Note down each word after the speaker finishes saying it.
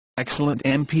excellent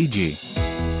MPG.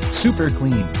 Super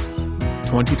clean.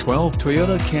 2012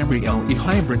 Toyota Camry LE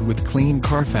Hybrid with clean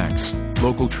CARFAX,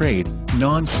 local trade,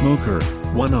 non-smoker,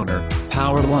 one owner,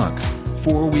 power locks,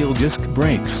 4-wheel disc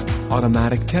brakes,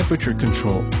 automatic temperature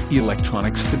control,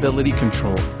 electronic stability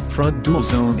control, front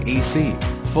dual-zone AC,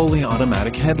 fully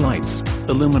automatic headlights,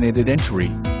 illuminated entry,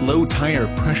 low tire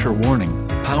pressure warning,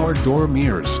 power door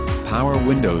mirrors, power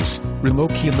windows,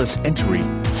 remote keyless entry,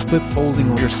 split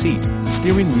folding rear seat,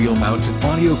 steering wheel mounted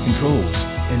audio controls,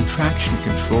 and traction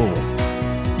control.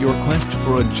 Your quest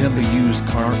for a gently used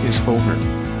car is over.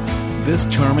 This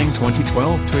charming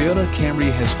 2012 Toyota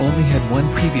Camry has only had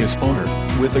one previous owner,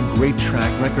 with a great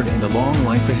track record and a long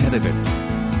life ahead of it.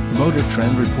 Motor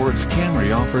Trend reports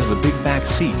Camry offers a big back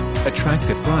seat,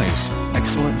 attractive price,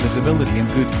 excellent visibility and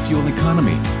good fuel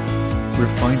economy.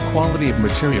 Refined quality of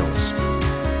materials,